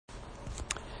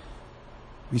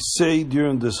We say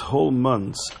during this whole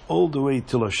month, all the way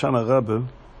till Hoshana Rabbah,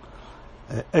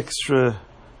 extra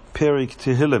Perik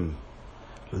Tehillim.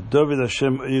 David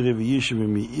Hashem Eire v'yishem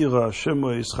v'mi'ira Hashem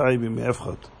Yischai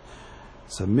v'mi'efchot.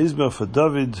 It's a mizmor for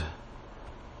David.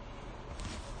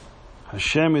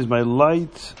 Hashem is my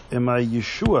light and my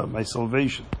Yeshua, my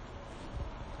salvation.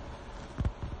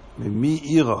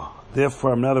 V'mi'ira.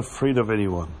 Therefore, I'm not afraid of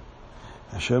anyone.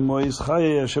 Hashem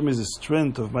Yischai. Hashem is the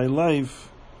strength of my life.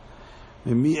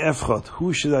 V'mi'efchot.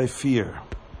 Who should I fear?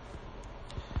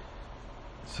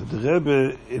 So the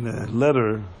Rebbe, in a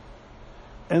letter,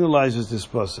 analyzes this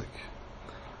pasuk.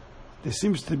 There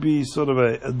seems to be sort of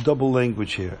a double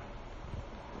language here.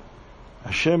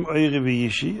 Hashem Eire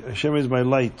v'yishi, Hashem is my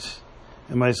light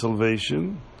and my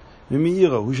salvation.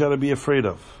 V'mi'ira, who shall I be afraid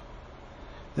of?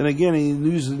 Then again, he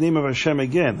uses the name of Hashem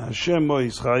again. Hashem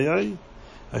Yischai,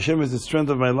 Hashem is the strength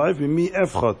of my life.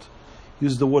 V'mi'efchot, he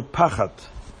uses the word pachat.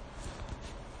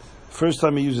 First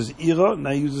time he uses ira,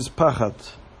 now he uses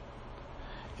pachat.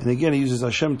 And again, he uses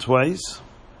Hashem twice.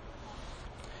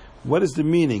 What is the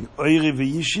meaning? Eire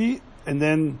v'yishi, and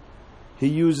then he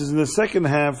uses in the second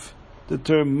half the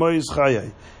term Mois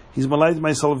Chayai. He's my light,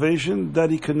 my salvation, that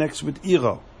he connects with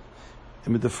Ira.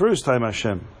 And with the first time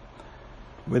Hashem,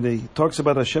 when he talks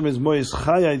about Hashem as Mois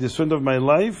Chayai, the strength of my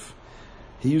life,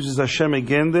 he uses Hashem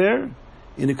again there,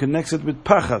 and he connects it with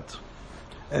Pachat.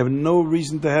 I have no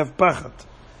reason to have Pachat.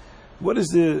 What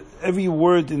is every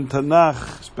word in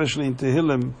Tanakh, especially in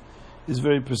Tehillim, is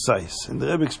very precise. And the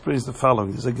Rebbe explains the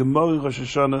following. There's a Gemara in Rosh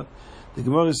Hashanah. The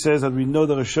Gemara says that we know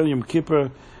that Rosh Hashanah Yom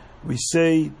Kippur, we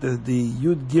say that the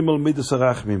Yud Gimel Midas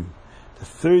HaRachmim, the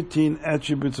 13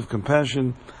 attributes of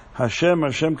compassion, Hashem,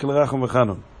 Hashem, Kel Rachum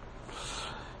V'Chanun.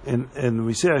 And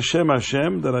we say Hashem,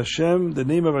 Hashem, that Hashem, the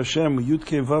name of Hashem, Yud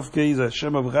Kei Vav Kei, is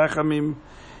Hashem of Rachamim.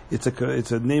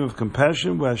 It's a name of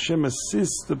compassion where Hashem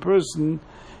assists the person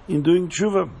in doing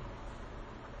tshuva.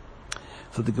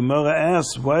 So the Gemara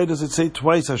asks, why does it say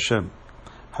twice Hashem?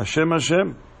 Hashem,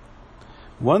 Hashem.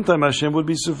 One time Hashem would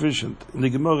be sufficient. And the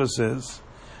Gemara says,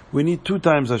 we need 2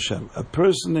 times Hashem. A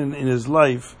person in his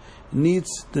life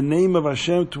needs the name of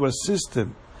Hashem to assist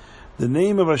him. The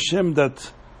name of Hashem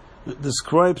that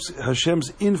describes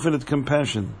Hashem's infinite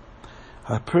compassion.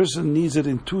 A person needs it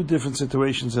in 2 different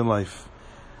situations in life.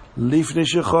 Lifnei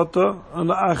shechata and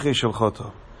la'achei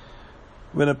shechata.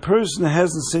 When a person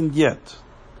hasn't sinned yet,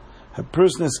 a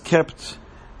person has kept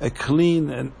a clean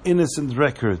and innocent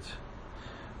record,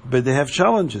 but they have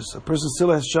challenges. A person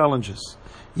still has challenges.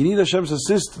 You need Hashem's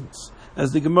assistance.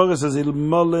 As the Gemara says,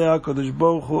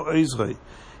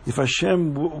 if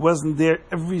Hashem wasn't there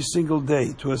every single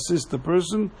day to assist the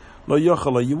person, lo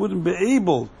yochala, you wouldn't be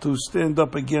able to stand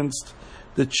up against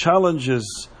the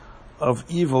challenges of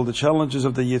evil, the challenges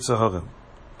of the Yetzer Hara.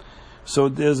 So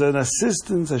there's an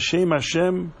assistance, a Shem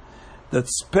Hashem,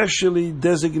 that's specially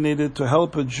designated to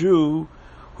help a Jew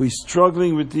who is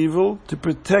struggling with evil, to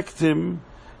protect him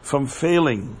from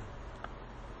failing.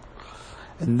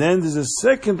 And then there's a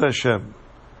second Hashem,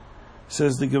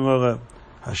 says the Gemara.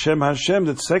 Hashem, Hashem,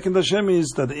 that second Hashem is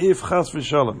that if Chas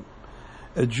v'Shalom,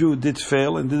 a Jew did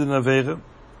fail and did an Aveira,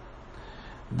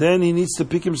 then he needs to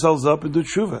pick himself up and do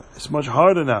tshuva. It's much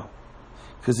harder now,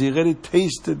 because he already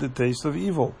tasted the taste of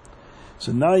evil.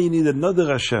 So now you need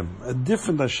another Hashem, a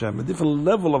different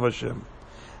level of Hashem,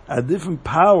 a different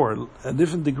power, a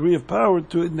different degree of power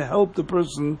to help the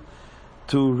person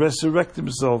to resurrect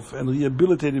himself and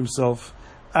rehabilitate himself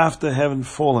after having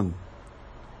fallen.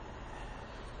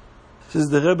 Says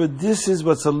the Rebbe, this is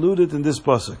what's alluded in this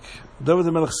pasuk. David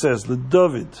HaMelech says,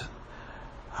 LeDavid,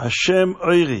 Hashem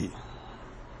Oiri.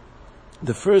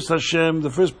 The first Hashem,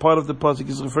 the first part of the pasuk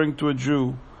is referring to a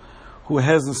Jew who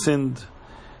hasn't sinned.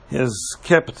 He has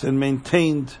kept and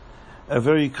maintained a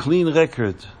very clean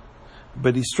record,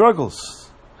 but he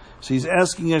struggles. So he's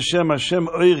asking Hashem, Hashem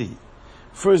Oiri,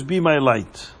 first be my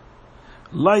light.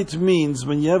 Light means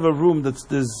when you have a room that's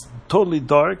totally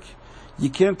dark, you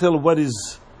can't tell what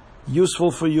is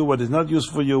useful for you, what is not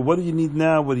useful for you, what do you need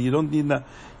now, what do you don't need now.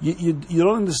 You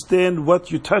don't understand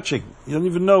what you're touching. You don't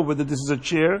even know whether this is a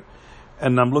chair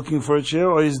and I'm looking for a chair,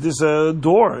 or is this a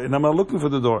door and I'm not looking for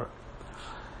the door.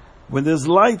 When there's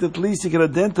light, at least you can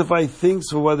identify things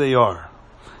for what they are.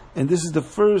 And this is the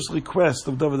first request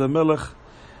of David HaMelech.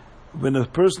 When a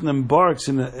person embarks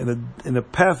in a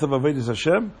path of Avodas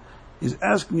Hashem, he's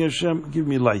asking Hashem, give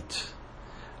me light.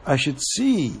 I should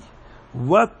see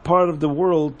what part of the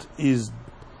world is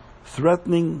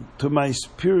threatening to my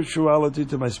spirituality,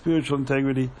 to my spiritual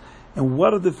integrity, and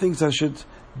what are the things I should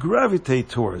gravitate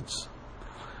towards.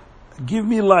 Give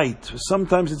me light.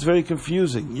 Sometimes it's very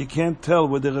confusing. You can't tell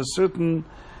whether a certain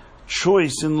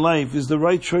choice in life is the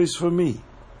right choice for me.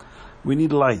 we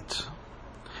need light.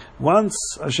 Once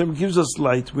Hashem gives us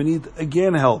light, we need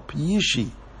again help,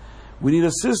 yishi. We need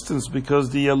assistance because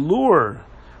the allure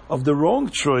of the wrong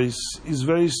choice is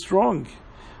very strong.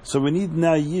 So we need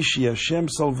now yishi,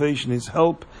 Hashem's salvation, His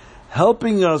help,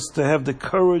 helping us to have the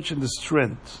courage and the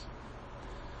strength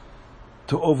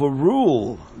to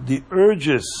overrule the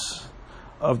urges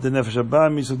of the nefesh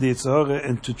habahamis, of the Yetzer Hara,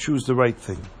 and to choose the right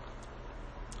thing.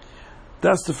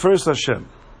 That's the first Hashem.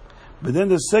 But then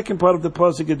the second part of the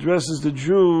pasuk addresses the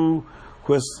Jew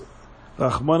who has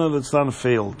Rachmana litzlan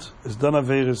failed, has done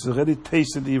averis, has already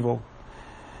tasted evil,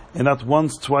 and not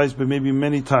once, twice, but maybe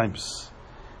many times.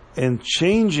 And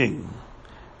changing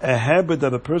a habit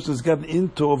that a person has gotten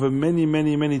into over many,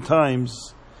 many, many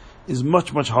times is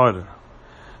much, much harder.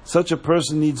 Such a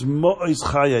person needs mo'oz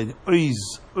chayai.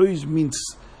 Oiz means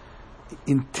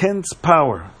intense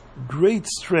power, great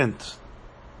strength.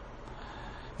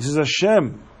 He says,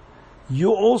 Hashem,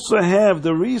 you also have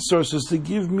the resources to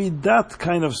give me that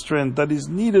kind of strength that is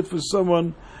needed for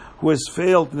someone who has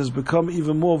failed and has become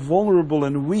even more vulnerable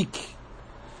and weak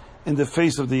in the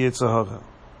face of the Yetzer Hara.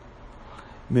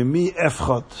 Memi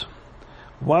efchot.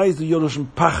 Why is the Yolushim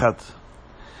pachat?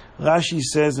 Rashi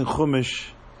says in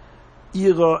Chumash,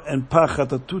 ira and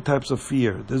pachat are two types of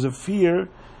fear. There's a fear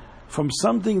from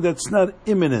something that's not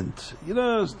imminent.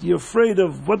 You're afraid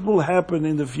of what will happen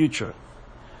in the future.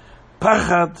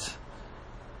 Pachat,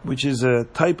 which is a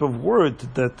type of word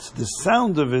that the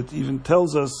sound of it even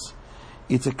tells us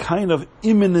it's a kind of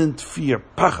imminent fear.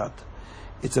 Pachat.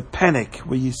 It's a panic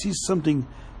where you see something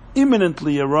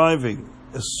imminently arriving,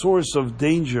 a source of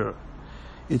danger.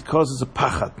 It causes a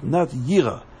pachat, not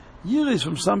yira. Yira is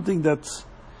from something that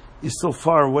is still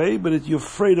far away, but you're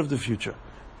afraid of the future.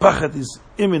 Pachat is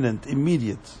imminent,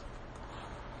 immediate.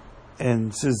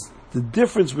 And says the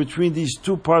difference between these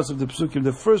two parts of the psukim.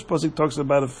 The first pasuk talks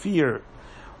about a fear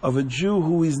of a Jew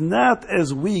who is not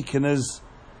as weak and as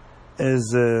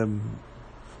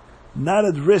not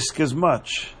at risk as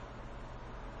much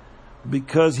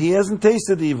because he hasn't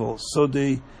tasted evil. So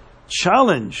the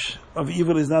challenge of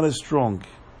evil is not as strong.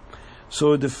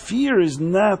 So the fear is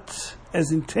not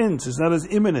as intense, it's not as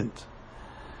imminent.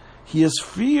 He has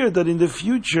fear that in the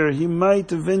future he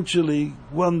might eventually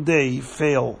one day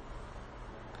fail.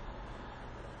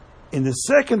 In the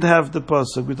second half of the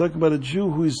pasuk, we talk about a Jew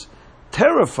who is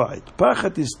terrified.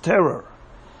 Pachat is terror,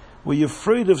 where you're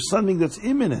afraid of something that's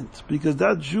imminent, because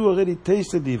that Jew already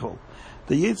tasted evil.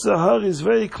 The Yetzer Hara is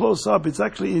very close up. It's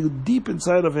actually deep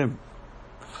inside of him.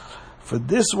 For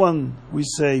this one, we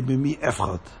say, B'mi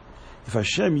efchot. If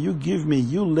Hashem, you give me,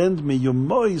 you lend me, your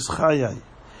mo'is chayai,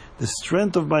 the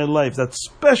strength of my life, that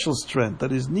special strength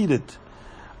that is needed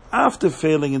after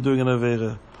failing and doing an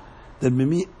avera, then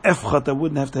B'mi efchot, I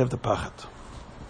wouldn't have to have the pachat.